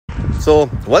So,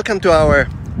 welcome to our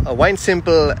Wine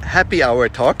Simple Happy Hour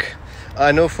talk.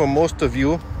 I know for most of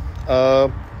you,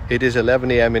 it is 11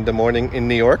 a.m. in the morning in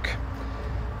New York.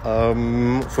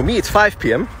 For me, it's 5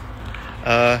 p.m.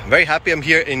 Very happy I'm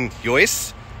here in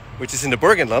Joyce, which is in the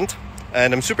Burgenland.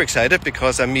 And I'm super excited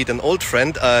because I meet an old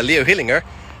friend, Leo Hillinger.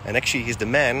 And actually, he's the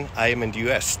man I am in the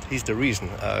US. He's the reason.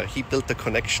 He built the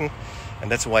connection.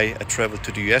 And that's why I traveled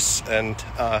to the US and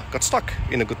got stuck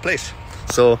in a good place.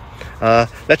 So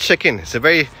let's check in. It's a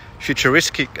very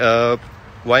futuristic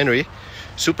winery.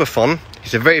 Super fun.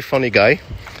 He's a very funny guy.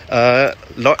 A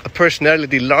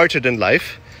personality larger than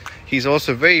life. He's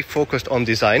also very focused on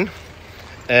design.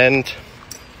 And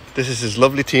this is his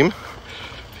lovely team.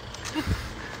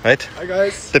 Right? Hi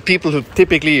guys. The people who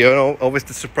typically, always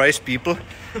the surprise people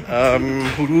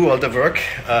who do all the work.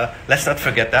 Let's not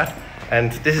forget that.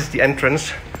 And this is the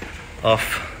entrance of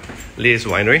Leo's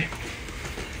Winery.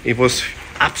 It was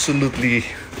absolutely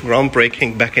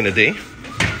groundbreaking back in the day.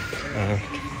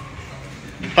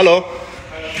 Hello.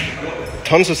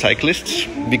 Tons of cyclists.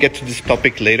 We get to this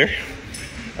topic later.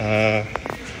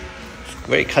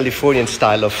 Very Californian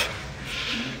style of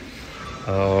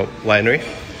winery.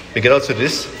 We get also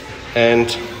this,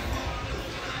 and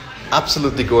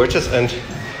absolutely gorgeous. And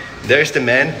there's the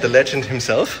man, the legend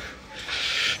himself.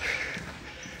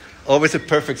 Always a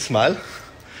perfect smile.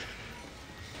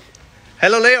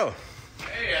 Hello, Leo.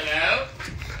 Hey, hello.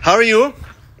 How are you?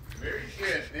 Very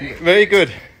good, thanks. Very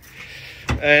good.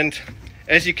 And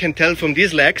as you can tell from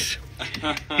these legs,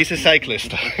 he's a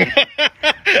cyclist.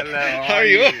 Hello, How are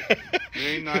you?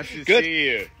 Very nice to Good. see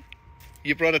you.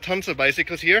 You brought a tons of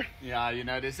bicycles here? Yeah,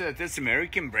 this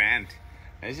American brand.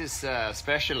 This is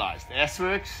specialized.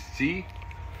 S-Works, see?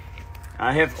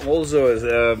 I have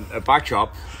also a bike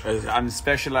shop. I'm a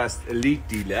specialized elite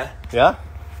dealer. Yeah?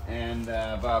 And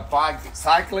bike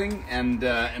cycling and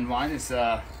wine is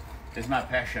my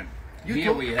passion.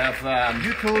 Here we have...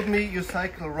 You told me you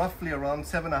cycle roughly around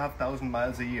 7,500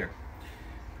 miles a year.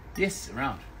 yes,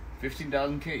 around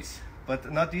 15,000 Ks.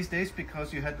 But not these days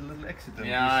because you had a little accident.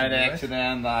 Yeah, I had recently, an right?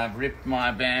 accident. I've ripped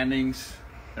my bandings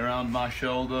around my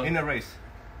shoulder. In a race.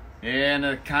 In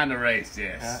a kind of race,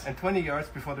 yes. And 20 yards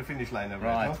before the finish line.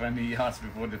 Right, No? 20 yards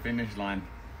before the finish line.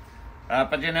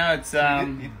 But it's...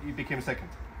 You became second.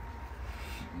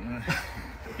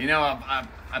 I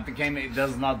became... It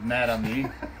does not matter me.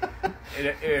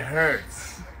 It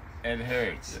hurts. It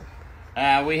hurts.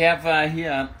 We have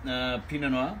here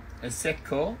Pinot Noir, a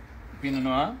Secco Pinot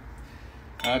Noir,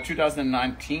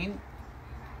 2019.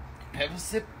 Have a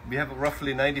sip. We have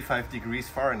roughly 95 degrees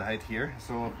Fahrenheit here,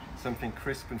 so something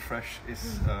crisp and fresh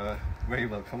is very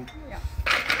welcome. Yeah.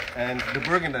 And the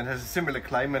Burgenland has a similar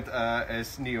climate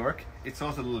as New York. It's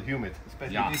also a little humid,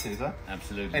 especially these days, huh?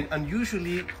 Absolutely. And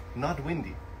unusually not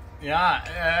windy. Yeah,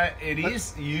 it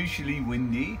is usually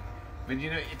windy, but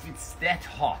if it's that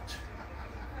hot,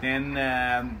 then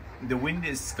the wind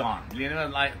is gone.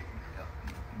 Like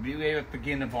we have at the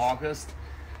beginning of August,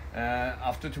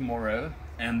 after tomorrow,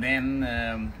 and then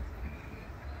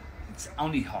it's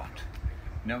only hot.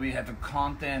 We have a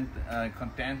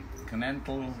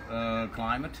continental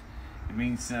climate. It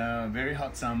means very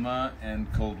hot summer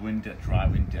and cold winter, dry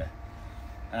winter.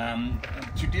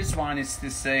 To this wine is to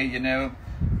say,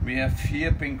 we have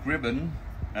here pink ribbon,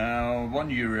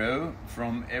 €1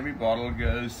 from every bottle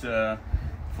goes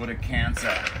for the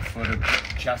cancer, for the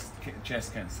chest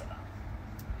cancer.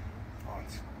 Oh,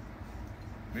 it's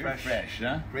Very fresh,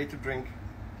 huh? great to drink.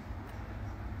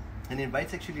 And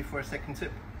invites actually for a second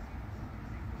sip.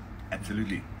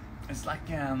 Absolutely. It's like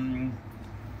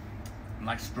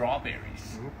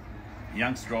strawberries. Mm-hmm.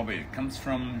 Young strawberry. It comes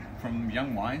from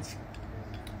young wines.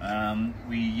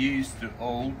 We use the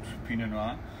old Pinot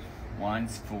Noir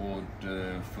wines for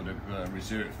the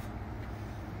reserve,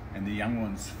 and the young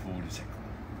ones for the second.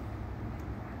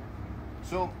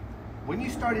 So, when you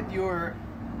started your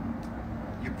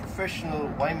professional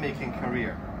winemaking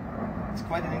career, it's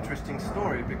quite an interesting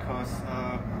story because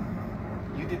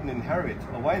you didn't inherit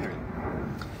a winery.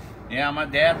 Yeah, my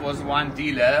dad was a wine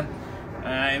dealer.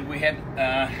 We had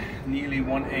nearly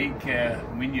 1 acre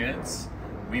vineyards.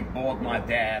 My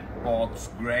dad bought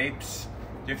grapes,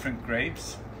 different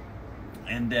grapes,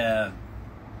 and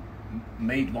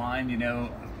made wine,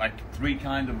 like 3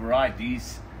 kind of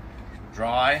varieties: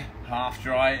 dry, half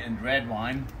dry, and red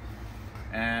wine,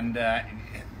 and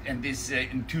this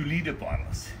in 2-liter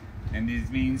bottles. And this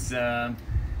means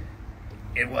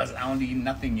it was only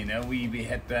nothing, we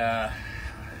had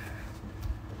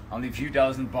only a few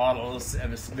dozen bottles. It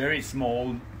was a very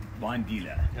small wine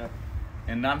dealer. Yeah.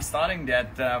 And I'm starting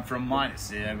that from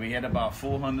minus. We had about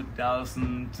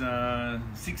 $400,000,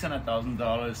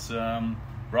 $600,000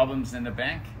 problems in the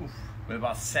bank with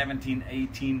about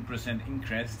 17-18%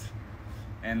 interest,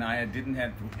 and I didn't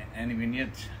have any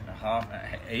vineyard, a half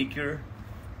acre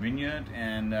vineyard,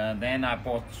 and then I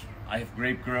have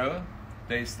grape grower.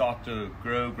 They start to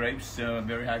grow grapes,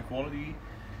 very high quality,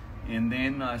 and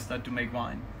then I started to make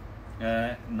wine.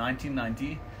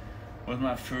 1990 was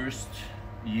my first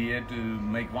year to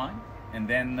make wine, and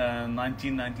then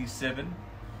 1997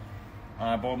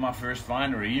 I bought my first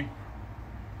winery.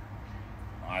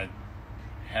 I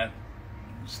had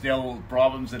still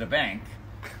problems at the bank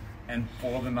and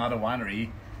bought another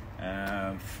winery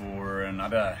for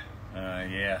another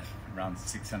around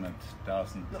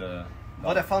 600,000.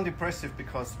 What I found impressive,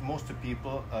 because most of the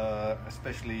people,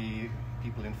 especially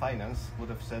people in finance, would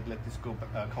have said, let this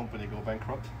company go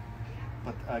bankrupt.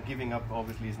 But giving up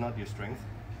obviously is not your strength.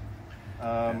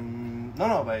 But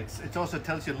it also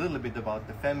tells you a little bit about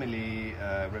the family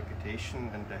reputation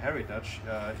and the heritage.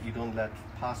 You don't let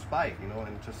pass by,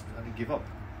 and just give up.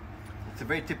 It's a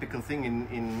very typical thing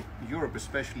in Europe,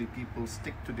 especially. People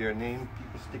stick to their name,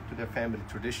 people stick to their family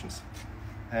traditions.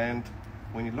 And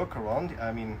when you look around,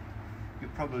 I mean, you're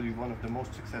probably one of the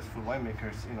most successful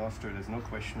winemakers in Austria, there's no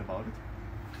question about it.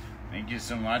 Thank you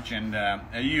so much, and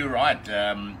you're right,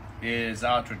 is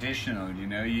our traditional,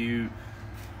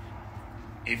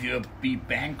 if you be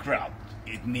bankrupt,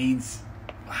 it means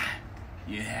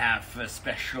you have a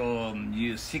special,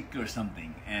 you're sick or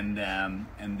something, and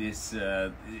this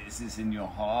is in your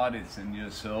heart, it's in your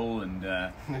soul, and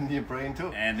in your brain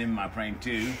too. And in my brain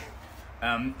too.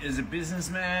 As a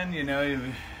businessman,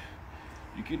 you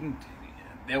couldn't.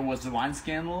 There was a wine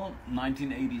scandal,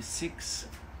 1986.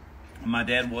 My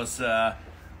dad was a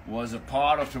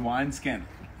part of the wine scandal,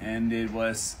 and it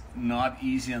was not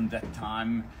easy at that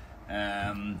time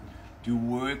to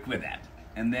work with that.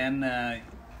 And then,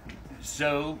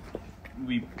 so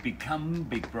we become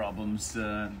big problems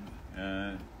as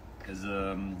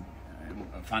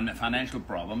financial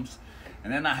problems.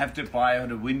 And then I have to buy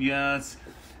the vineyards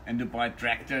and to buy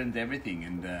tractor and everything.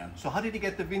 And so how did you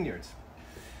get the vineyards?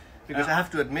 Because I have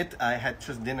to admit, I had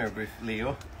just dinner with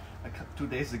Leo 2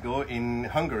 days ago in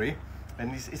Hungary,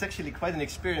 and it's actually quite an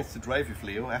experience to drive with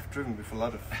Leo. I've driven with a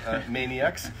lot of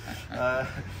maniacs.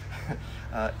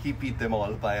 He beat them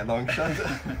all by a long shot.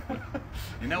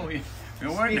 we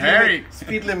weren't hurried.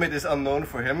 Speed limit is unknown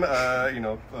for him.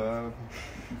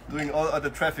 Doing all other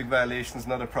traffic violations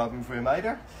not a problem for him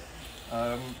either.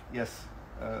 Yes.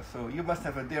 So you must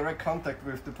have a direct contact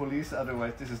with the police,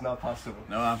 otherwise this is not possible.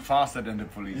 No, I'm faster than the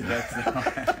police.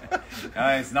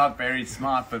 It's not very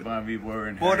smart, but when we were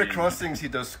in border crossings, he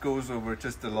just goes over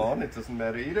just the lawn. It doesn't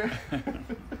matter either.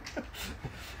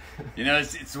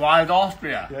 It's wild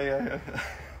Austria. Yeah.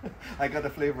 I got a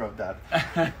flavor of that.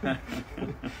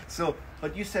 So,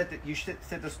 but you said that you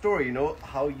said the story.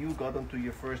 How you got onto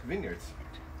your first vineyards,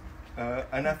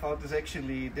 and I thought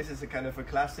this is a kind of a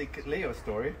classic Leo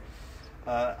story.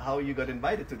 How you got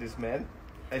invited to this man,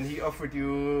 and he offered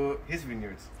you his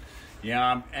vineyards.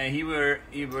 Yeah, he were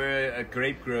a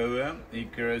grape grower. He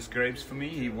grows grapes for me.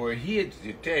 He were here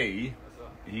today.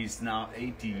 He's now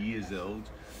 80 years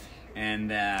old,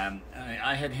 and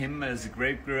I had him as a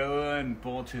grape grower and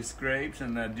bought his grapes,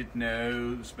 and I did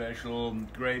know special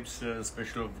grapes,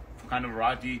 special kind of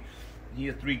variety. He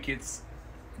had 3 kids,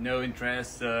 no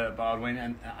interest about when,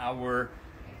 and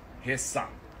his son.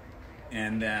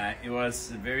 And it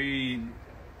was a very,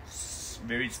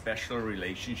 very special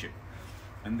relationship.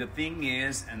 And the thing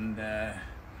is, and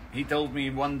he told me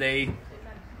one day,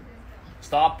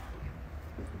 stop,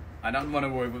 I don't want to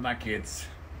work with my kids.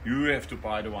 You have to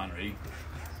buy the winery.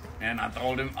 And I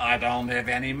told him, I don't have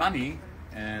any money.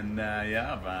 And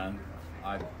I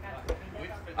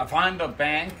found a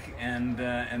bank, and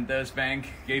this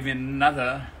bank gave me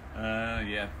another,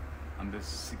 under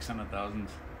 600,000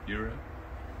 euro.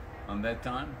 On that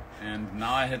time, and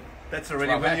now I had. That's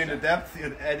already when you're in the depth.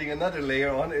 You're adding another layer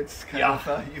on. It's kind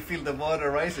of you feel the water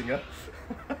rising, huh?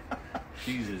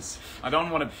 Jesus, I don't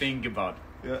want to think about.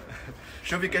 Yeah.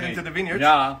 Shall we get into the vineyards?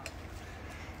 Yeah.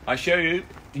 I show you.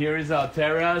 Here is our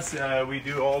terrace. We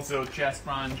do also chest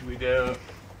brunch. We do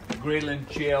grill and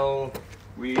chill.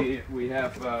 We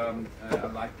have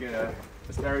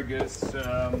asparagus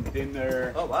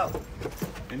dinner. Oh wow!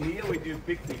 And here we do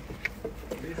picnic.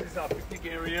 This is our picnic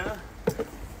area.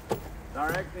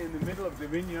 Directly in the middle of the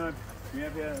vineyard, we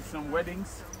have some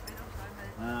weddings.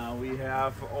 We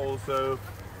have also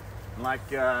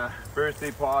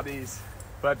birthday parties.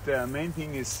 But the main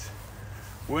thing is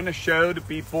we want to show the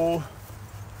people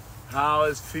how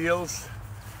it feels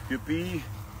to be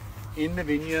in the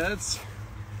vineyards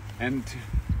and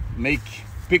make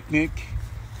picnic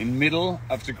in middle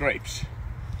of the grapes.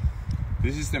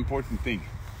 This is the important thing.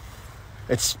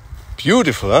 It's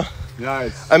beautiful, huh? Yeah,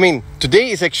 it's... I mean,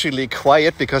 today is actually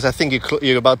quiet because I think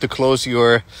you're about to close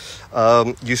your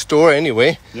store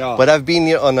anyway. Yeah. But I've been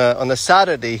here on a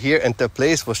Saturday here, and the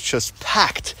place was just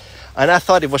packed, and I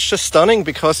thought it was just stunning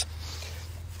because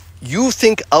you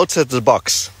think outside the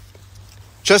box.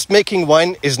 Just making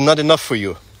wine is not enough for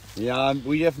you. Yeah,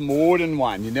 we have more than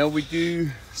wine. You know, we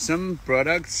do some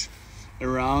products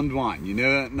around wine. You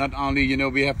know, not only, you know,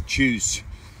 we have juice.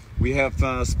 We have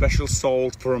special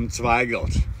salt from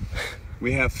Zweigelt.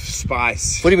 We have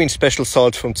spice. What do you mean special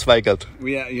salt from Zweigelt?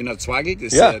 We are, you know, Zweigelt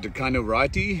is the kind of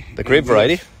variety. The grape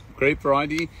variety? Grape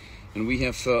variety. And we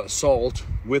have salt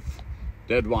with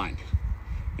that wine.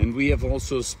 And we have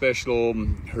also special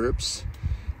herbs,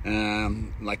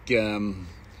 like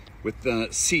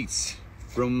with seeds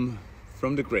from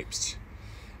the grapes.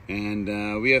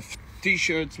 And we have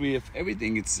t-shirts, we have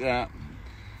everything. It's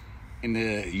in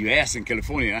the US, in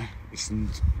California, it's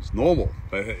normal.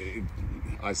 But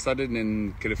I started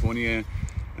in California,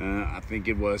 I think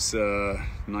it was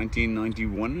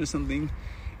 1991 or something.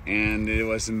 And it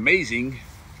was amazing.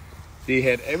 They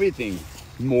had everything,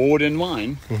 more than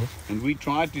wine. And we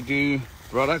tried to do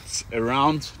products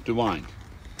around the wine.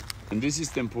 And this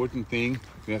is the important thing.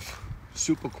 We have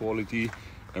super quality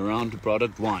around the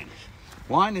product wine.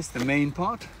 Wine is the main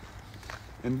part.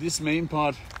 And this main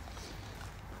part,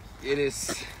 it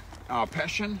is our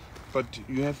passion, but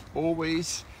you have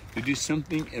always to do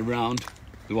something around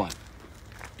the wine.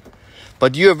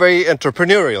 But you're very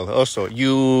entrepreneurial also.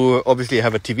 You obviously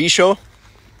have a TV show.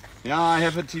 Yeah, I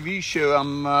have a TV show.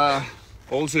 I'm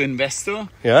also investor.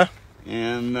 Yeah.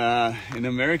 And in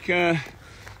America,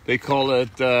 they call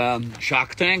it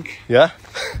Shark Tank. Yeah.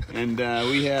 And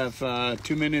we have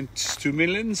 2 minutes, 2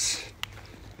 millions.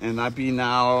 And I've been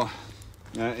now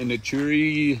in the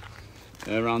jury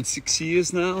around 6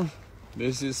 years now.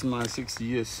 This is my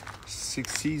 6th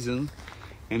season.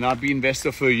 And I've been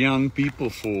investor for young people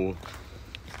for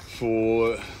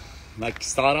like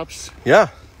startups. Yeah.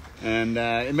 And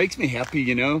it makes me happy,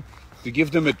 you know, to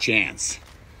give them a chance,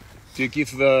 to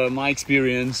give my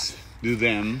experience to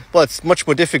them. Well, it's much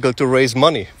more difficult to raise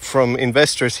money from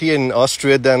investors here in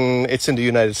Austria than it's in the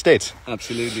United States.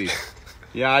 Absolutely.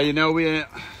 Yeah, you know,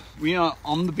 we are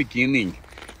on the beginning.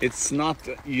 It's not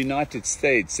United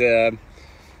States.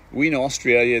 We in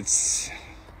Austria,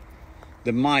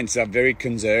 the minds are very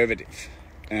conservative.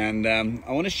 And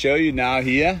I want to show you now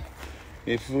here,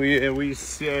 if we are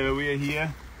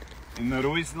here in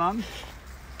Ruisland.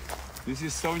 This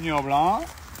is Sauvignon Blanc,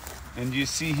 and you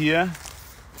see here,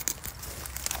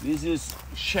 this is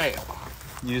shale.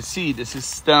 You see, this is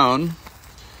stone,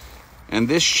 and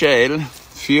this shale,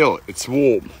 feel it's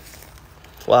warm.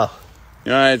 Wow.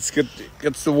 Yeah, it's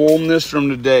gets the warmness from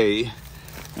the day,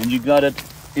 and you got it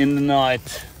in the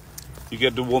night. You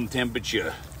get the warm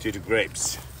temperature to the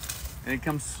grapes, and it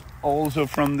comes also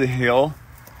from the hill,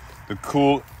 the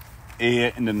cool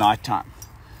air in the nighttime.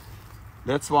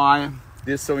 That's why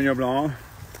this Sauvignon Blanc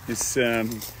is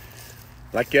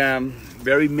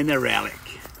very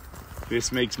mineralic.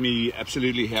 This makes me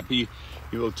absolutely happy.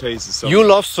 You will taste the Sauvignon. You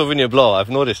love Sauvignon Blanc, I've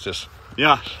noticed this.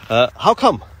 Yeah. How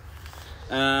come?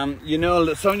 You know,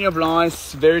 the Sauvignon Blanc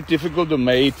is very difficult to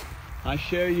make. I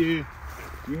show you.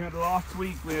 We had last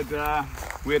week we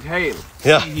had hail.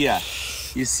 Yeah. See here.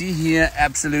 You see here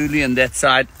absolutely on that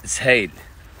side is hail.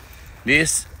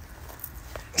 This.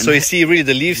 So you see really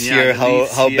the leaves here,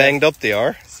 how banged up they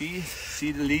are. See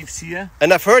the leaves here.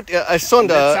 And I've heard, I saw on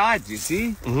that side. You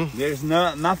see, there's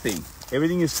nothing.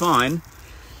 Everything is fine.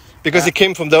 Because it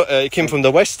came from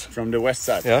the west. From the west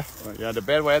side. Yeah. Yeah. The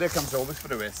bad weather comes always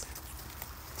from the west.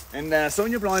 And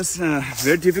Sauvignon Blanc is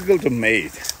very difficult to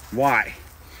make. Why?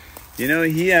 You know,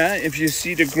 here, if you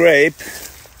see the grape,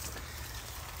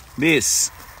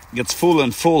 this gets fuller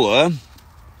and fuller,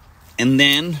 and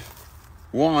then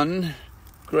one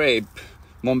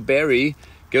berry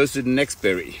goes to the next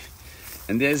berry,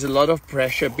 and there's a lot of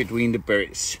pressure between the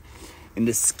berries, and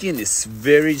the skin is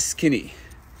very skinny,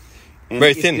 and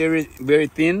very thin. Very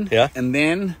thin. Yeah. And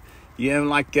then you have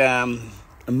like a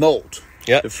mold.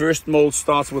 Yeah. The first mold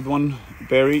starts with one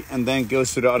berry and then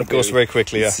goes to the other berry. It goes very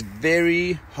quickly, It's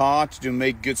very hard to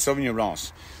make good Sauvignon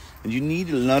Blancs. And you need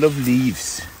a lot of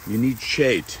leaves. You need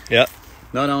shade. Yeah.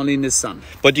 Not only in the sun.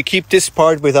 But you keep this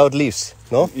part without leaves,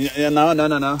 no? Yeah, no.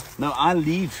 No, I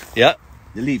leave Yeah.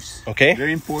 the leaves. Okay.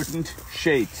 Very important,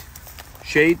 shade.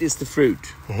 Shade is the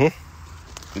fruit.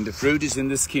 And the fruit is in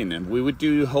the skin. And we would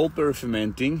do whole berry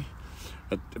fermenting.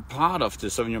 A part of the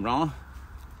Sauvignon Blanc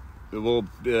will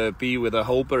be with a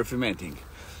whole berry fermenting.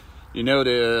 You know,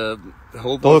 the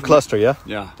whole cluster, yeah?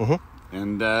 Yeah.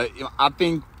 And I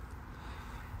think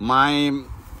my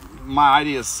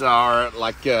ideas are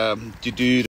like to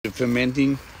do the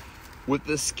fermenting with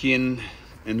the skin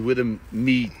and with the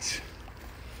meat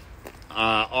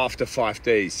after 5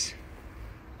 days,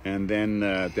 and then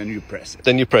you press it.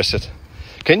 Then you press it.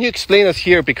 Can you explain us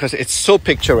here, because it's so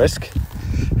picturesque?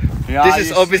 Yeah, This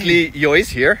is obviously yours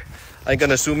here. I'm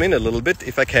gonna zoom in a little bit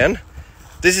if I can.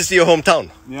 This is your hometown.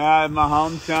 Yeah, my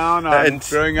hometown. I'm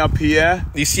growing up here.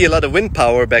 You see a lot of wind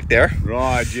power back there.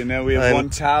 Right, you know, we have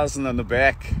 1,000 on the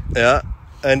back. Yeah,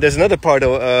 and there's another part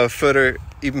of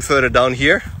even further down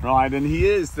here. Right, and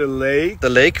here is the lake. The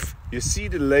lake. You see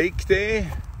the lake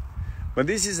there? But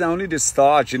this is only the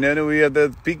start. You know, we are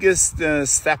the biggest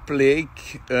step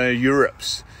lake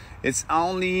Europe's. It's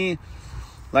only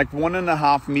like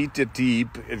 1.5 meter deep.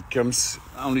 It comes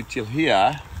only till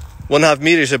here. 1.5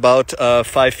 meters, about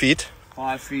 5 feet.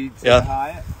 5 feet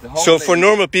high. So for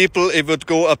normal people, it would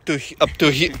go up to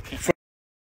here.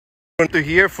 To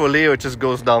here. For Leo, it just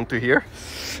goes down to here.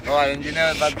 Right, and you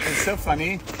know, but it's so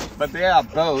funny. But there are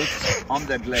boats on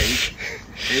that lake.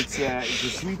 It's a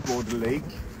sweetwater lake,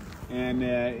 and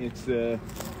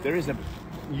there is a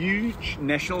huge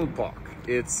national park.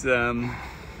 It's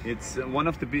one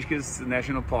of the biggest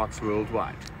national parks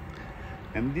worldwide,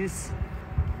 and this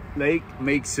lake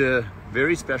makes a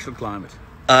very special climate.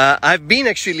 I've been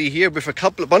actually here with a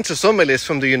bunch of sommeliers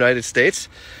from the United States,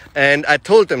 and I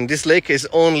told them this lake is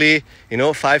only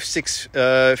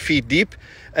 5-6 feet deep,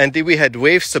 and we had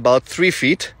waves about 3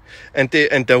 feet, and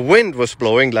the wind was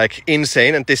blowing like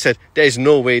insane, and they said there is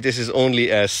no way this is only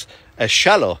as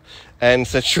shallow. And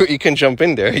said, sure, you can jump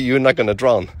in there, you're not gonna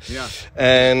drown. Yeah.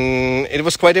 And it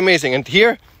was quite amazing. And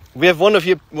here we have one of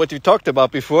what you talked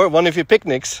about before, one of your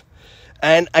picnics.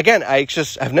 And again,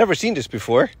 I've never seen this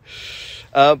before.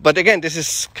 But again, this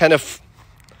is kind of,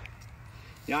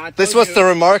 this was the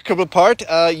remarkable part.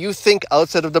 You think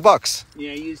outside of the box.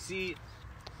 Yeah, you see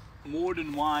more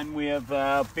than wine. We have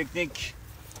a picnic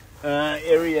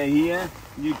area here.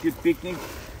 You could picnic.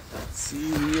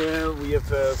 See here, we have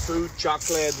food,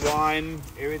 chocolate, wine,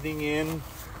 everything in.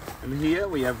 And here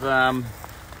we have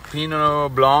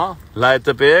Pinot Blanc,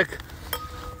 Leiterberg.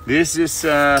 This is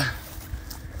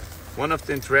one of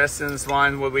the interesting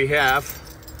wines what we have.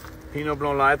 Pinot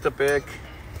Blanc Leiterberg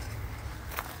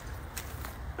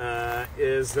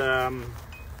is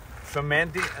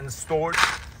fermented and stored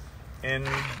in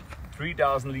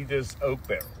 3,000 liters oak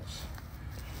barrels.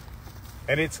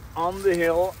 And it's on the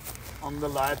hill on the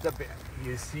Leiterberg.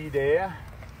 You see there,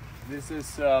 this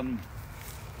is the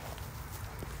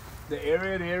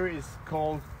area there is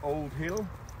called Old Hill.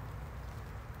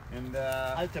 And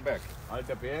Alterberg.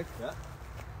 Alterberg, yeah.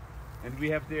 And we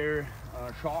have there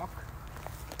chalk,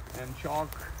 and chalk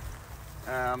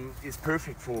is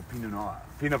perfect for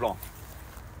Pinot Blanc.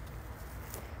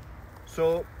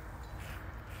 So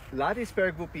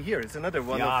Ladisberg would be here. It's another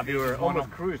one of your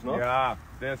almost cruise, no? Yeah,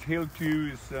 there's hill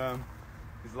 2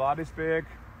 is Ladisberg,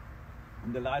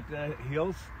 and the Leiter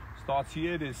Hills starts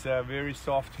here. There's very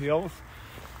soft hills,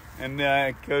 and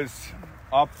it goes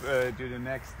up to the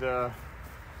next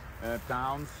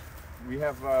towns. We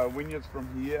have vineyards from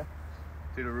here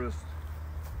to the Rust.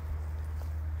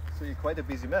 So you're quite a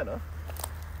busy man, huh?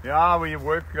 Yeah, we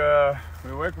work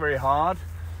very hard,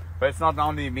 but it's not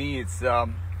only me, it's our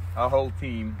whole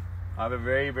team. I have a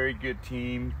very, very good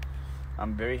team.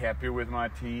 I'm very happy with my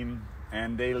team,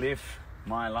 and they live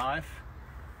my life.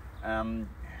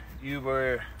 You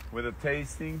were with a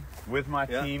tasting with my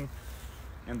team,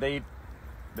 and they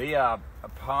are a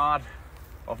part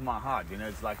of my heart. You know,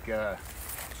 it's like.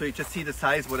 So you just see the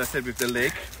size, what I said with the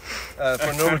lake.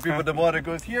 For normal people, the water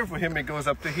goes here. For him, it goes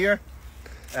up to here.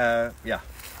 Yeah.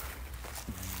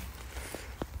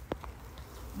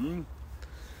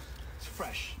 It's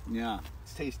fresh. Yeah.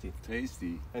 It's tasty.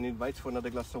 Tasty. And invites for another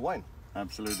glass of wine.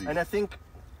 Absolutely. And I think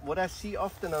what I see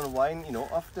often on wine,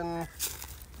 often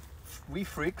we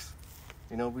freaks,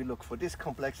 we look for this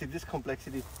complexity, this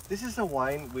complexity. This is a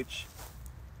wine which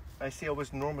I see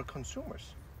always normal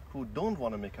consumers who don't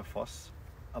want to make a fuss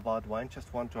about wine,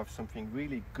 just want to have something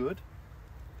really good.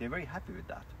 They're very happy with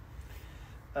that.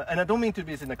 And I don't mean to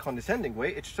be in a condescending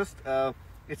way. It's just,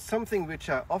 it's something which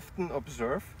I often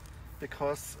observe,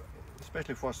 because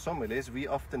especially for sommeliers, we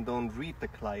often don't read the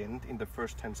client in the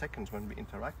first 10 seconds when we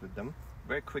interact with them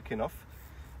very quick enough,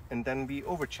 and then we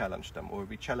over challenge them, or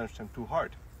we challenge them too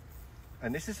hard.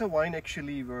 And this is a wine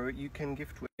actually where you can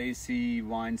give to. They see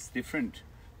wines different,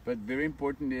 but very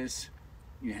important is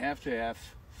you have to have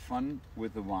fun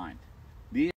with the wine.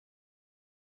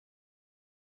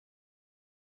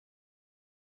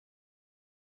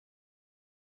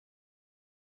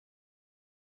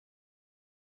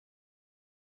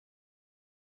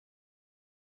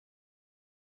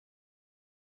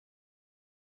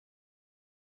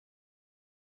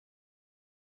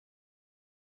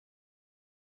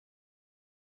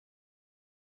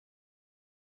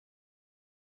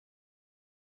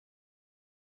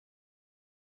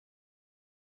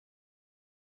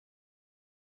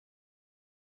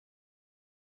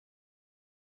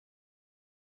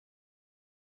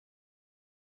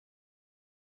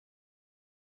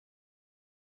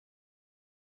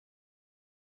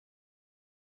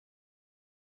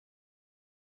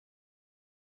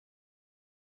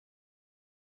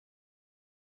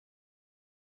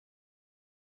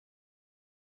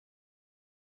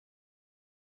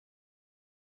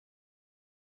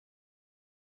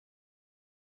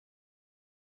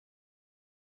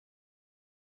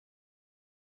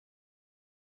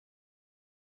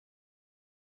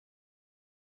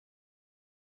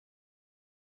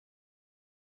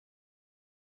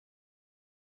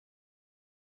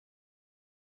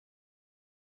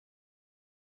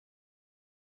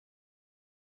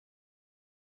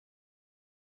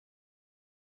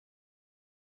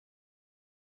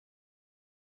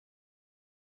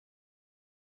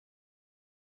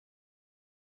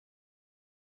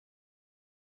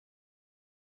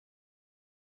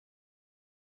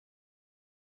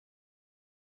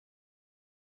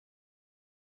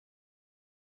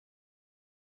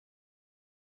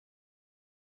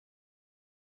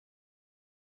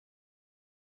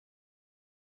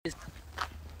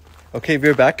 Okay,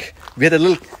 we're back. We had a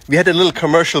little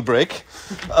commercial break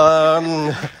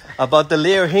about the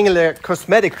Leo Hillinger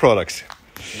cosmetic products.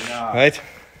 Yeah. Right?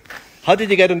 How did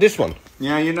you get on this one?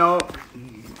 Yeah, you know,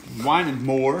 wine and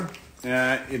more.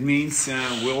 It means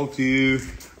we'll do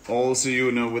also,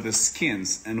 you know, with the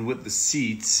skins and with the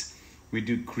seeds, we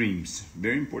do creams.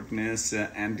 Very important is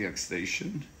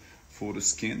antioxidant for the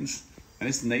skins. And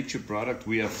it's a nature product.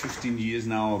 We have 15 years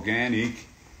now organic,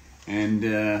 and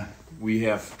we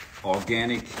have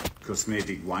organic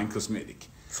cosmetic, wine cosmetic.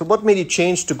 So what made you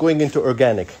change to going into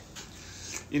organic?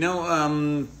 You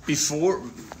know, before,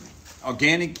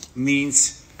 organic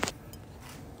means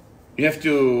you have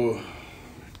to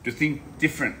think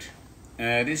different.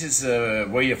 This is a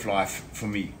way of life for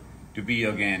me, to be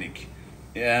organic.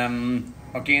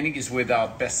 Organic is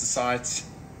without pesticides.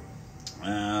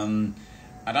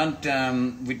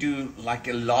 We do like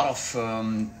a lot of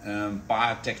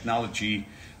biotechnology,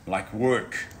 like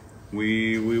work.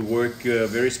 We work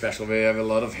very special. We have a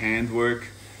lot of handwork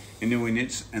in the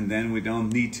vineyards, and then we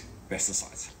don't need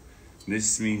pesticides.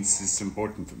 This means it's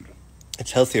important for me.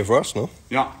 It's healthier for us, no?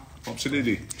 Yeah,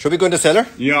 absolutely. Should we go in the cellar?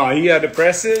 Yeah, here are the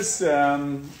presses.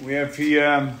 We have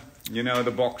here, you know,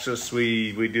 the boxes.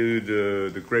 We do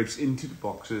the grapes into the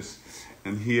boxes,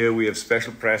 and here we have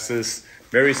special presses,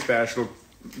 very special,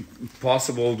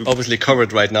 possible to Obviously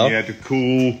covered right now. Yeah, to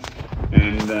cool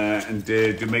and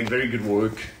to make very good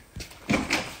work.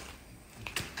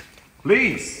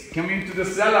 Please come into the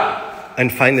cellar.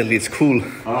 And finally, it's cool.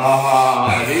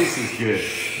 Ah, this is good.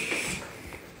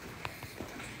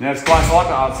 Now it's quite hot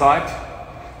outside.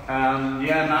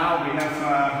 Yeah, now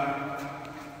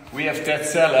we have that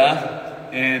cellar,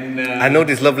 and I know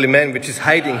this lovely man which is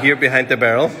hiding here behind the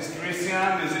barrel. This is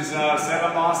Christian. This is our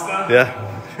cellar master. Yeah,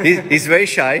 he's very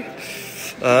shy.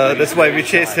 That's why we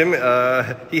chased him.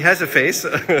 He has a face. You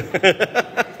guys need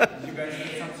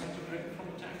something to drink from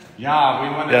the tank? Yeah, we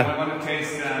want to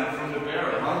taste from the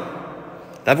barrel, huh?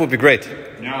 That would be great.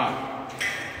 Yeah.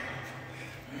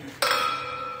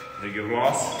 Take a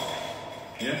glass.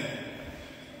 Yeah.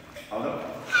 Aldo?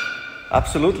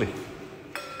 Absolutely.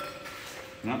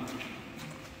 Yeah.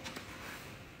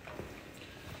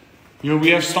 You know, we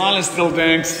have stainless steel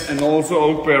tanks and also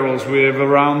oak barrels. We have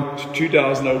around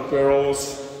 2,000 oak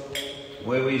barrels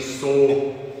where we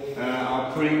store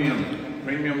our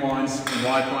premium wines,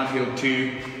 White Wine Hill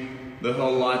 2, the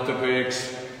whole lighter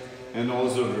bags, and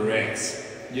also the reds.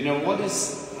 You know, what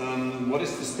is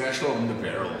the special on the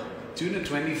barrel?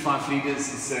 225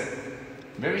 liters is a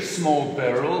very small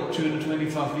barrel.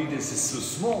 225 liters is a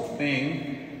small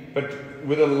thing, but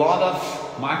with a lot of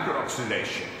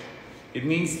micro-oxidation. It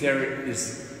means there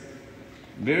is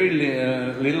very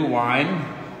little wine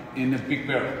in a big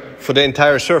barrel. For the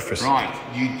entire surface. Right,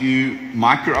 you do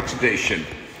micro-oxidation,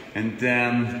 and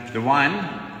the wine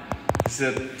is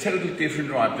a totally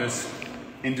different ripeness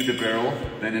into the barrel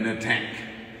than in a tank.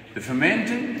 The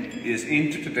fermenting is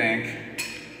into the tank,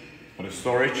 but the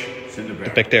storage is in the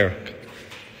barrel. Back there.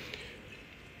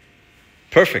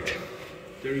 Perfect.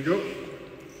 There you go.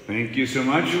 Thank you so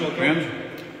much, friend.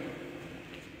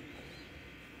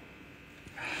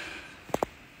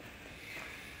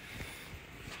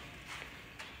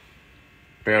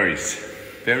 Berries,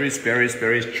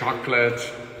 chocolate.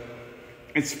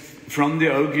 It's from the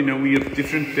oak, you know, we have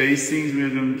different tastings. We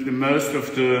have the most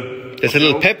of the... There's a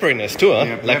little pepperiness too, huh?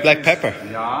 Yeah, like black pepper.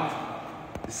 Yeah.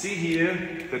 See here,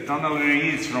 the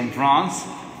Tonnerie is from France.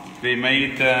 They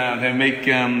make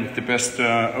the best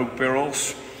oak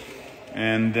barrels,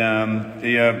 and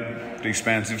they are the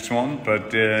expensive one,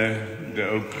 but the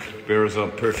oak barrels are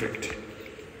perfect.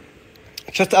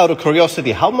 Just out of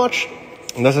curiosity, how much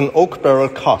does an oak barrel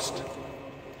cost?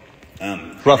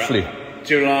 Roughly.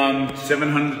 Around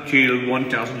 700 to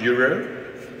 1,000 euro.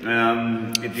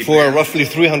 For roughly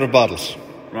 300 bottles.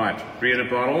 Right, 300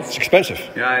 bottles. It's expensive.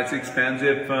 Yeah, it's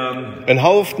expensive. And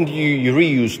how often do you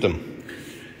reuse them?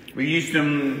 We use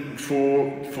them for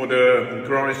the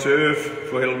Grand Reserve,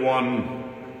 for Hill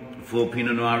 1, for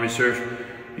Pinot Noir Reserve.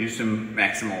 Use them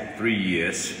maximum 3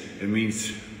 years. It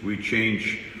means we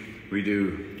change. We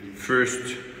do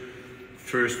first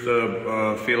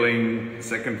filling,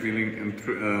 second filling, and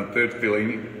third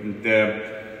filling, and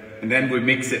then we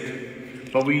mix it.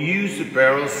 But we use the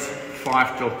barrels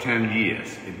 5 to 10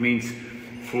 years. It means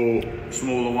for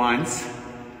smaller wines,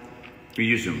 we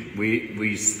use them.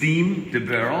 We steam the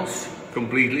barrels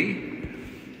completely,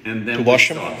 and then wash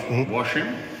them, wash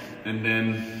them, and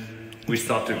then we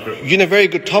start to grow. You know, a very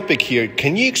good topic here.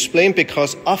 Can you explain,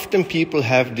 because often people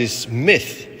have this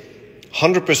myth,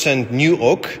 100% new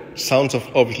oak sounds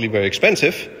obviously very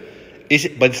expensive,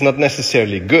 but it's not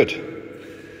necessarily good.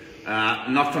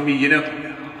 Not for me, you know.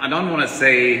 I don't want to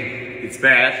say it's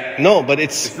bad. No, but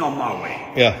it's not my way.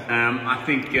 Yeah. I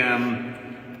think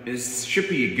it should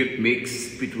be a good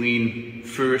mix between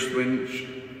first vintage,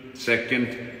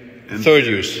 second, and third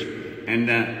use.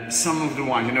 And some of the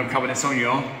wine, Cabernet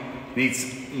Sauvignon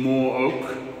needs more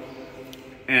oak,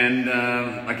 and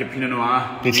like a Pinot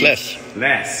Noir needs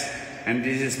less. And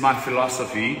this is my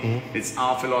philosophy. It's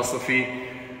our philosophy,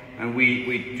 and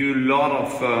we do a lot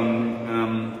of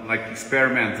like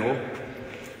experimental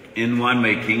in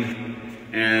winemaking,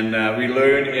 and we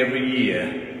learn every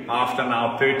year. After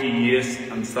now 30 years,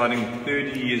 I'm starting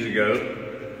 30 years ago,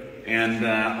 and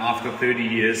after 30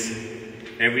 years,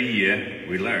 every year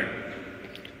we learn.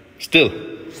 Still.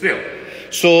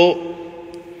 So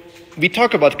we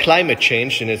talk about climate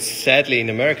change, and it's sadly in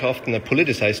America often a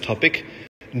politicized topic.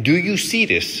 Do you see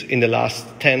this in the last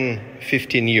 10,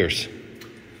 15 years?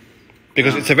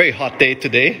 Because it's a very hot day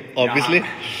today, obviously.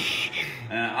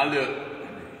 Aldo,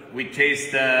 we did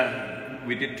taste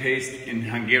in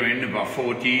Hungarian about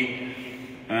 40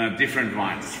 different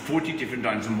wines. 40 different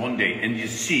wines in one day. And you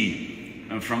see,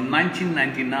 from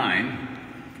 1999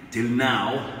 till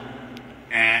now,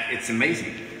 it's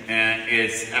amazing.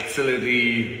 It's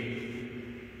absolutely,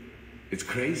 it's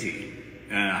crazy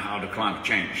how the climate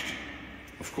changed.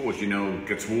 Of course, it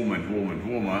gets warmer and warmer and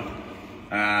warmer.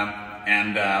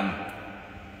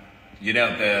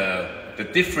 The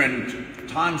different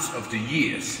times of the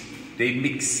years, they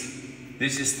mix.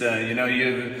 This is the,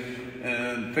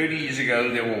 30 years ago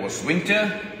there was winter,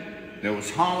 there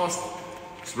was harvest,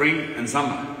 spring and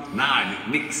summer. Now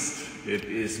it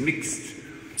is mixed.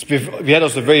 We had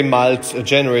also very mild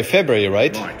January, February,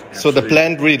 right? Right. So the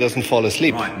plant really doesn't fall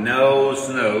asleep. Right, no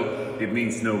snow, it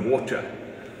means no water.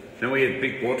 Then we had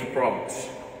big water problems.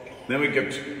 Then we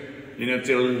got,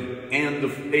 till end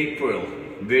of April,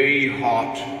 very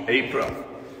hot April.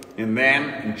 And then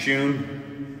in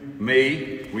June,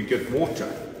 May, we got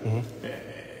water.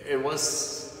 It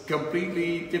was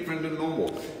completely different than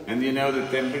normal. And the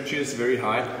temperature is very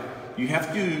high. You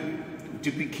have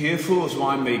to be careful as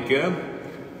winemaker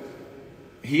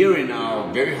here in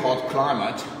our very hot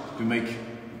climate to make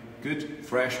good,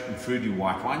 fresh and fruity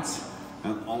white wines,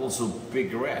 and also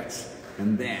big reds,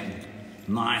 and then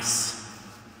nice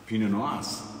Pinot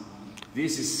Noirs.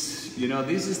 This is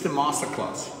the master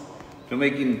class. To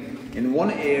make in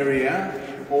one area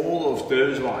all of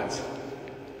those wines.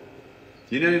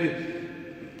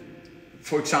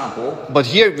 For example. But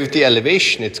here with the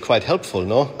elevation, it's quite helpful,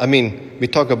 no? I mean, we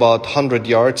talk about 100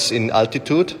 yards in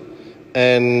altitude,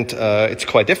 and it's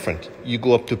quite different. You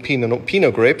go up to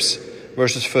Pinot grapes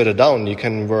versus further down. You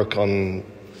can work on.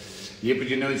 Yeah,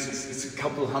 but it's a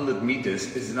couple hundred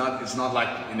meters. It's not like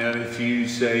if you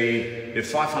say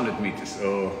it's 500 meters.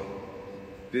 Oh,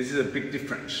 this is a big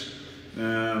difference.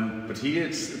 But here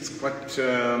it's quite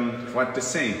the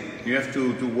same. You have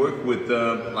to work with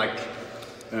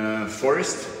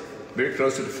forest, very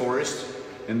close to the forest,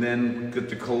 and then get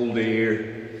the cold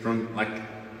air from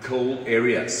cold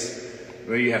areas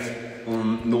where you have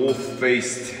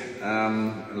north-faced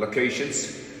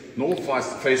locations.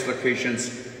 North-faced locations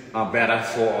are better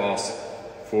for us,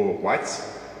 for whites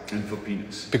and for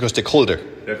pinots. Because they're colder.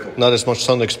 They're cold. Not as much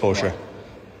sun exposure. Right.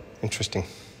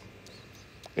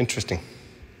 Interesting.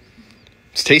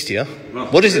 It's tasty, huh? Well,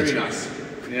 what is it? Very nice.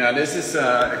 Yeah, this is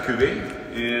a cuvée.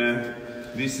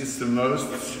 This is the most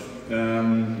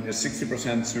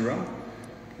 60% Syrah,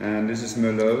 and this is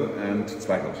Merlot and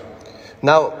Zweigelt.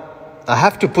 Now, I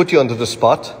have to put you onto the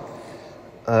spot,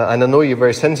 and I know you're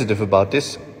very sensitive about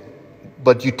this,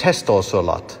 but you test also a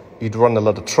lot. You'd run a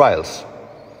lot of trials.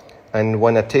 And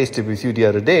when I tasted with you the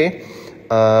other day,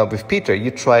 with Peter,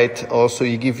 you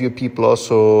give your people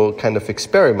also kind of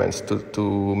experiments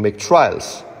to make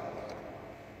trials.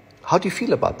 How do you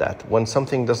feel about that when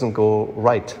something doesn't go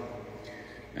right?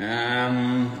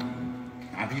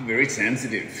 I feel very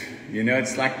sensitive.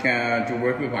 It's like to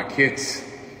work with my kids.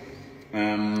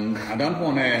 I don't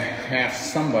want to have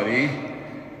somebody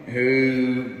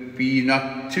who be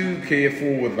not too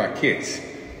careful with my kids.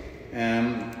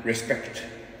 Respect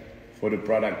for the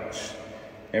product.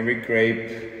 Every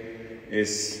grape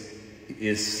is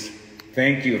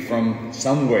thank you from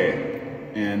somewhere.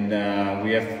 And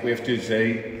we have to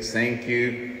say thank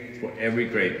you for every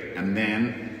grape. And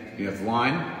then you have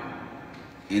wine,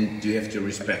 and you have to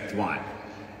respect wine.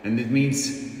 And it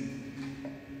means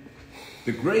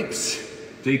the grapes,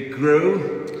 they grow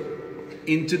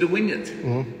into the vineyard.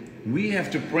 Mm-hmm. We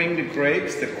have to bring the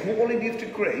grapes, the quality of the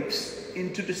grapes,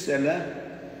 into the cellar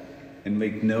and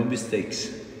make no mistakes.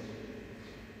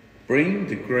 Bring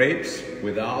the grapes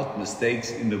without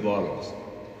mistakes in the bottles.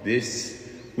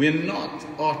 We're not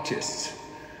artists.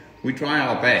 We try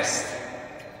our best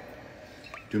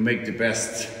to make the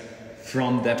best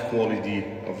from that quality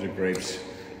of the grapes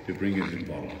to bring it in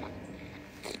bottle.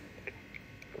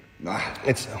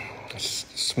 It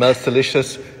smells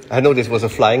delicious. I know this was a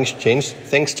flying exchange.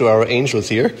 Thanks to our angels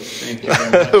here. Thank you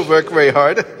very much. Work very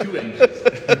hard. 2 angels.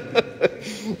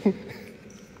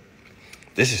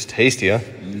 This is tasty, huh?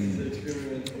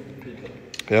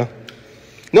 Yeah.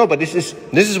 No, but this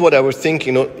is what I was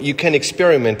thinking. You know, you can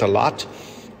experiment a lot,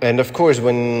 and of course,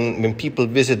 when people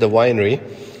visit the winery,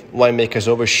 winemakers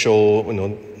always show, you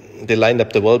know, they line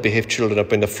up the well-behaved children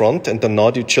up in the front, and the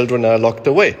naughty children are locked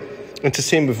away. It's the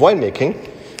same with winemaking.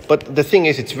 But the thing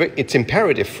is, it's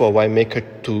imperative for a winemaker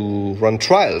to run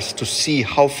trials to see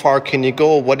how far can you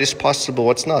go, what is possible,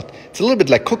 what's not. It's a little bit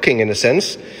like cooking in a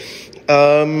sense.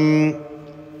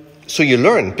 So you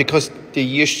learn, because the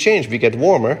years change, we get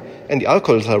warmer, and the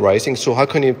alcohols are rising. So how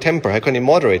can you temper? How can you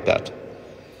moderate that?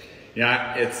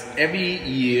 Yeah, it's every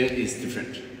year is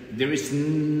different. There is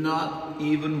not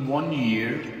even 1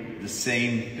 year the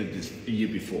same as the year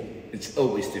before. It's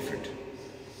always different.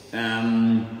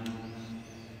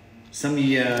 Some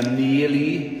year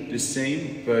nearly the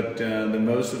same, but the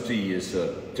most of the years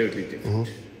are totally different.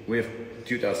 We have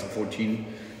 2014,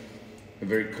 a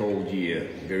very cold year,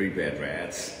 very bad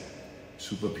reds,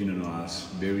 super Pinot Noirs,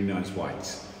 very nice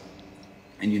whites.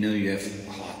 And you know, you have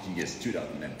hot years,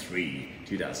 2003,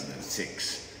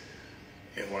 2006.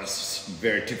 It was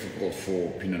very difficult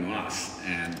for Pinot Noirs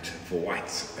and for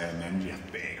whites, and then you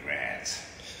have big reds.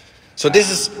 So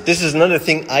this is another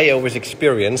thing I always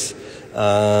experience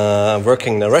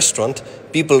working in a restaurant.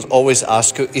 People always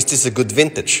ask you, is this a good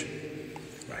vintage?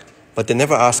 Right. But they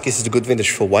never ask, is it a good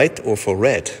vintage for white or for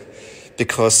red?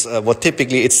 Because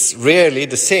typically it's rarely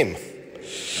the same.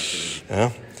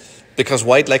 Yeah? Because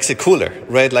white likes it cooler,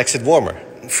 red likes it warmer,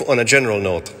 on a general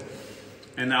note.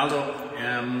 And Aldo,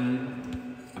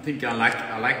 I think I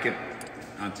like it,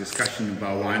 a discussion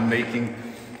about winemaking.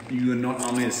 You are not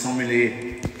only a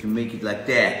sommelier to make it like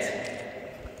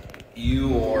that.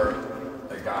 You are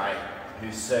a guy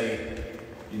who say,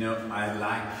 you know, I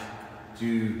like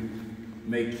to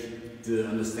make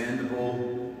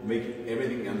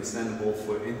everything understandable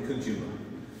for end consumer.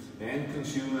 The end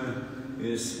consumer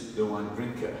is the wine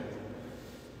drinker.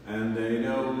 And you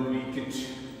know, we could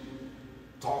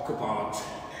talk about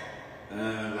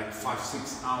like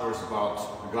 5-6 hours about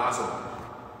a glass of wine.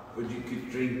 But you could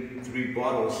drink 3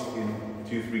 bottles in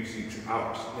 2-3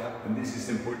 hours. Yeah. And this is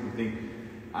the important thing.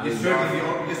 You're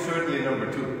certainly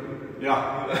number 2.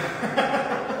 Yeah.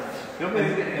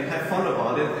 And have fun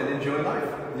about it and enjoy life.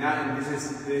 Yeah, and this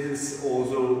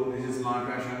is my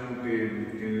passion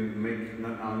to make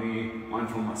not only wine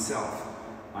for myself.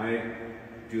 I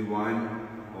do wine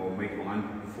or make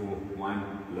wine for wine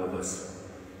lovers,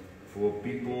 for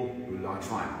people who like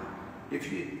wine.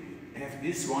 If you have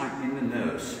this wine in the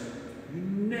nose, you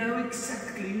know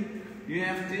exactly you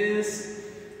have this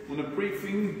on a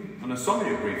briefing, on a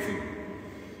sommelier briefing,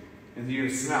 and you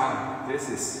smell this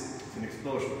is an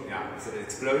explosion. Yeah, it's an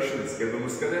explosion. It's Gelbe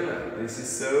Muscatella. This is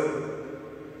so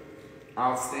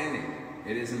outstanding.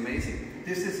 It is amazing.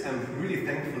 I'm really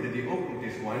thankful that you opened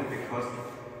this wine, because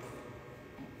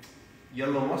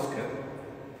yellow muscat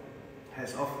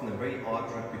has often a very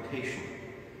odd reputation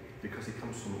because it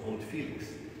comes from old fields.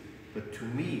 But to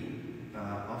me,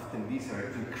 often these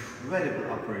are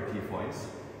incredible aperitif wines.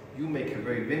 You make a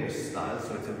very vinous style,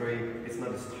 so it's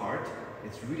not as tart.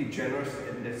 It's really generous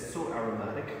and it's so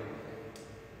aromatic.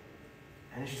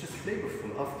 And it's just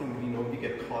flavorful. Often, you know, we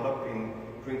get caught up in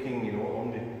drinking, you know,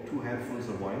 only 2 handfuls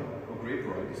of wine or grape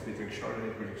varieties. We drink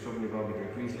Chardonnay, we drink Sauvignon Blanc, we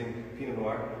drink Riesling, Pinot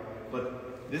Noir.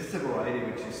 But this is a variety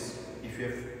which is, if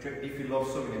you love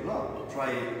Sauvignon Blanc,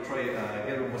 try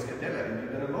Gelbe Muscatella and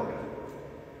you're gonna love it.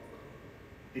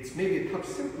 It's maybe a touch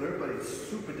simpler, but it's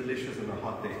super delicious on a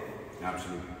hot day.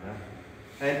 Absolutely.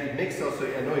 Yeah. And it makes also,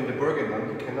 I know in the Burgenland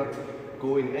you cannot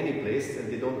go in any place and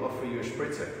they don't offer you a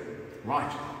spritzer.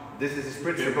 Right. This is a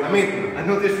spritzer. I mean, I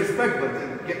know disrespect, but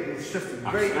it's just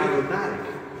very aromatic.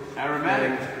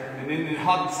 Aromatic. And in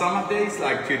hot summer days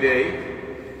like today,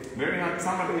 very hot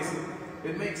summer days,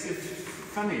 it makes it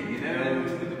funny, you know. And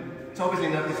it's obviously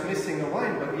not dismissing a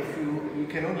wine, but if you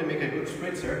can only make a good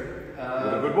spritzer,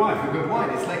 with a good wine. A good wine.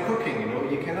 It's like cooking, you know.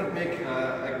 You cannot make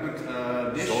a good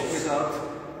dish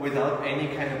without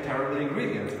any kind of terrible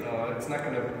ingredient. It's not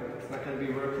gonna be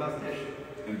a world-class dish.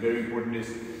 And very important is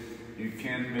you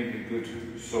can't make a good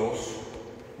sauce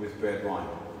with bad wine.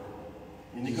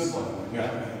 In the good one. Yeah.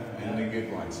 In the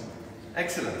good wines.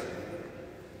 Excellent.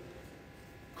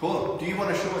 Cool. Do you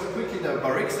want to show us quickly the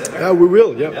barrique cellar? Yeah, we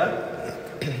will. Yeah.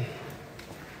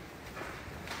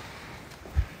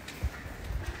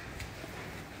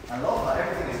 I love how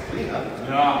everything is clean, huh?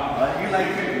 Yeah. You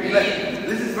like,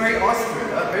 this is very Austrian,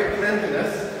 very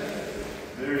cleanliness.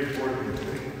 Very important.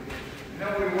 You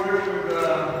know, we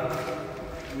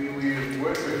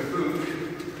work with food,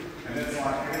 and it's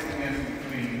like everything has to be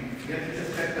clean. You have to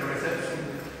just check the reception.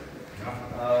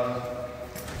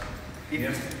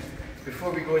 Yeah.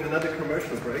 Before we go in another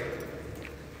commercial break.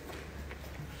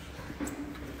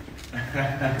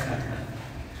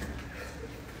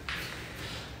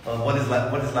 What is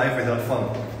life without fun?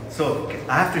 So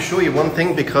I have to show you one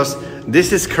thing, because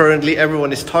this is currently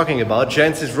everyone is talking about.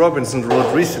 Jancis Robinson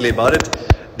wrote recently about it.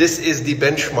 This is the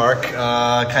benchmark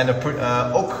kind of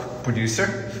oak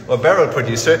producer or barrel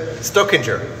producer,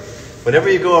 Stockinger. Whenever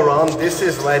you go around, this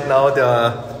is right now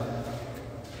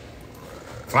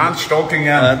Franz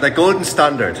Stockinger. the golden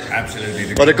standard.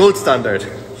 Absolutely. Or the gold standard.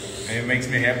 It makes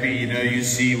me happy. You know, you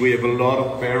see we have a lot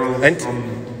of barrels And-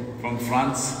 from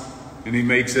Franz, and he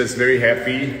makes us very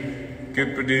happy.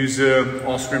 Good producer,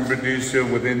 Austrian producer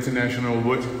with international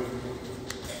wood.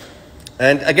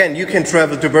 And again, you can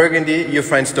travel to Burgundy, you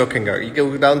find Stockinger. You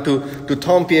go down to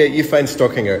Tempier, you find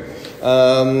Stockinger.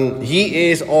 He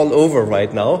is all over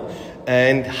right now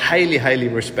and highly, highly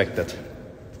respected.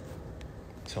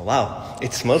 So wow,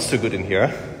 it smells so good in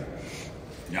here.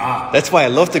 Yeah. That's why I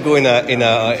love to go in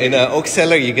a oak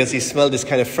cellar. You can smell this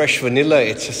kind of fresh vanilla.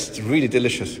 It's just really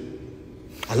delicious.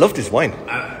 I love this wine.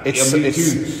 Me too. You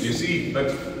see,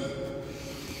 but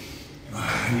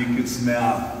you can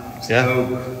smell smoke.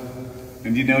 Yeah.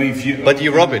 And you know, if you But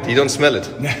you rub it, you don't smell it.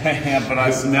 yeah, but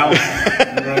I smell it.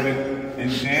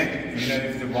 And then, you know,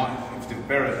 if the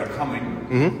berries are coming,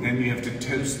 then you have to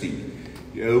toast it.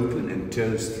 You open and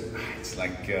toast. It's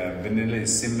like vanilla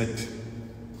simmered.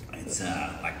 It's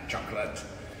like chocolate,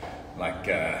 like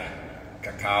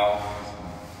cacao.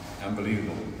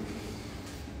 Unbelievable.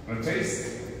 Want to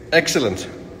taste? Excellent.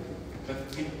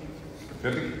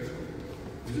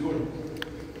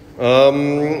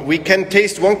 We can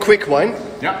taste one quick wine,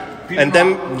 Yeah. and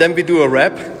then we do a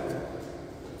wrap.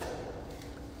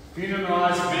 Pinot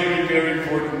Noir is very, very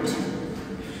important.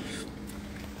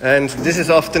 And this is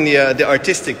often the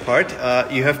artistic part.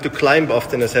 You have to climb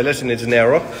often the cellars, and it's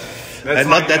narrow. That's And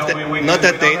why, not that you know, we not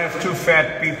that don't they. have two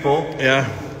fat people. Yeah.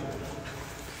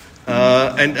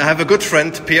 And I have a good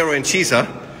friend, Piero Incisa,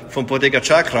 from Bodega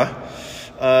Chakra.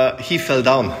 He fell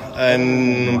down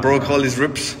and broke all his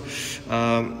ribs.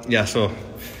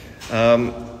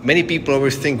 Many people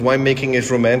always think winemaking is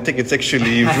romantic. It's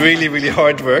actually really, really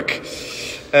hard work.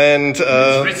 And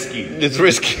It's risky. It's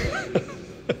risky.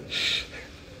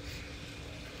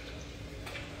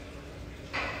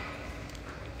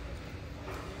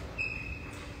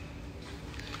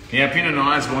 Yeah, Pinot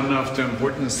Noir is one of the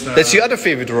important. That's your other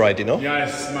favorite variety, no? Yeah,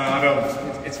 it's my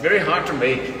other. It's very hard to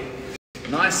make.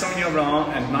 Nice Sauvignon Blanc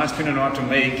and nice Pinot Noir to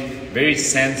make. Very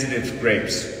sensitive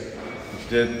grapes.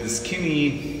 The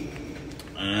skinny,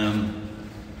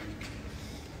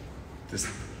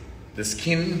 the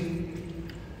skin.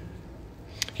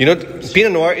 You know,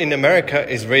 Pinot Noir in America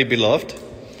is very beloved.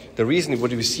 The reason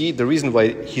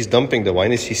why he's dumping the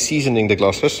wine is he's seasoning the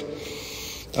glasses.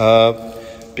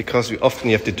 Because we often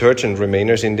have detergent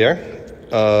remainers in there.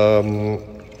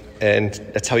 And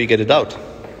that's how you get it out.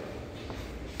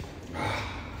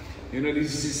 You know,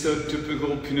 this is so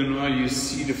typical Pinot Noir. You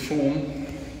see the foam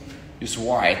is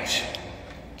white.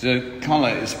 The color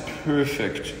is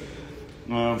perfect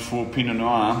for Pinot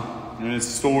Noir. And it's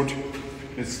stored,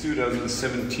 it's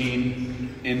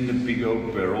 2017 in the big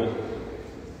oak barrel.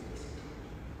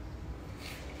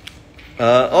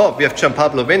 We have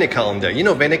Gianpablo Venica on there. You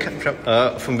know Venica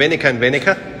from Venica and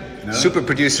Venica? No. Super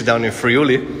producer down in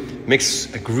Friuli.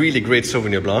 Makes a really great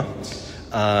Sauvignon Blanc.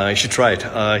 You should try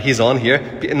it. He's on here.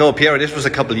 No, Pierre, this was a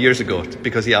couple of years ago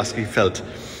because he asked, he felt.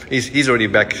 He's already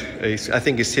back. I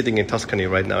think he's sitting in Tuscany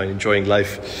right now and enjoying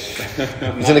life.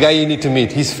 He's the guy you need to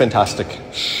meet. He's fantastic.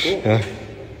 Cool. Yeah.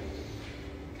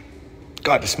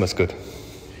 God, this smells good.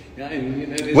 Yeah, and, you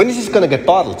know, when is this going to get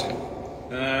bottled?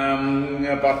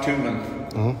 About 2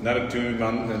 months. Another 2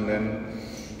 months, and then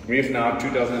we have now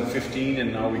 2015,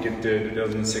 and now we get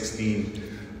 2016.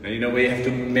 And you know, we have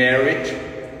to marry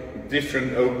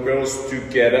different oak barrels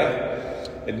together.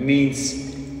 It means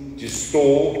to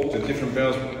store the different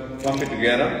barrels, clump it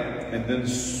together, and then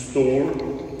store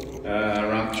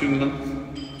around 2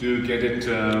 months to get it.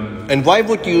 And why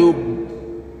would you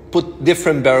put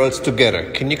different barrels together?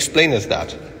 Can you explain us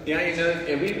that? Yeah, you know,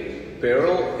 every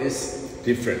barrel is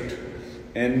different,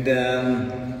 and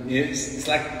it's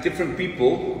like different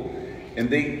people, and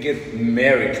they get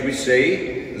married. We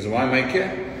say, as a winemaker,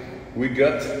 we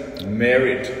got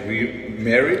married. We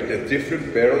married the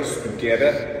different barrels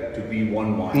together to be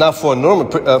one wine. Now, for a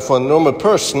normal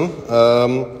person,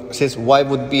 says why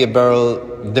would be a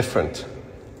barrel different?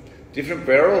 Different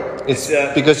barrel. It's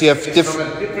because you have from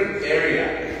a different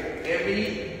area.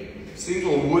 Every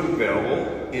single wood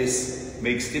barrel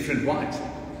makes different wines.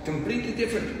 Completely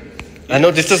different. I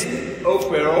know this is oak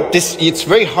barrel. It's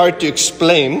very hard to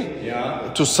explain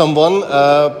to someone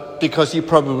because you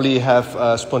probably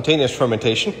have spontaneous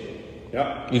fermentation.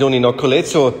 Yeah. You don't inoculate,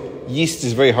 so yeast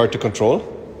is very hard to control.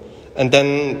 And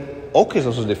then oak is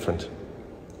also different.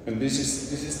 And this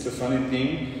is the funny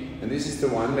thing, and this is the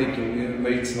winemaking. It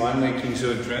makes winemaking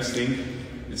so interesting.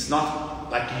 It's not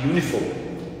like uniform.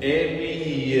 Every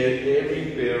year,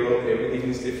 every barrel, everything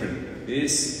is different.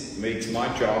 This makes my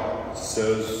job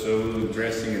so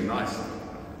interesting and nice.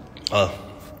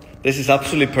 This is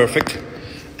absolutely perfect,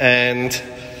 and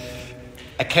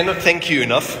I cannot thank you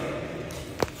enough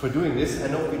for doing this. I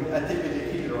know I think we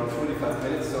can keep it around 45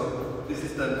 minutes, so this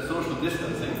is the social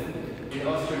distancing. In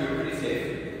Austria, we're pretty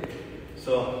safe.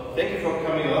 So thank you for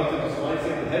coming along to this Wine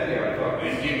Simple Happy Hour talk.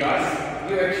 Thank you, guys.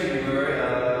 You actually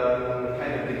were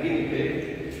kind of the guinea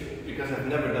pig because I've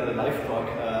never done a live talk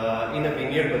in a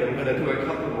vineyard, but I'm going to do a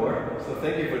couple more. So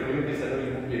thank you for doing this. I know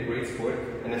you will be a great sport,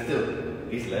 and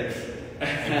these legs,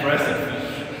 impressive,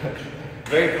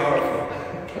 very powerful.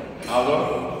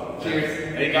 Aldo,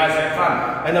 cheers. Hey guys, have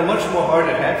fun. And a much more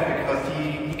harder hat because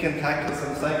he can tackle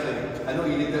some cycling. I know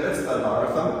you did the Ötztal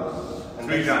Marathon. And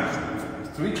 3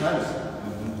 times. 3 times.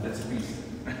 That's a beast.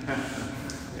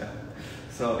 Yeah.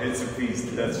 So it's a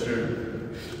beast, that's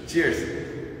true. Cheers.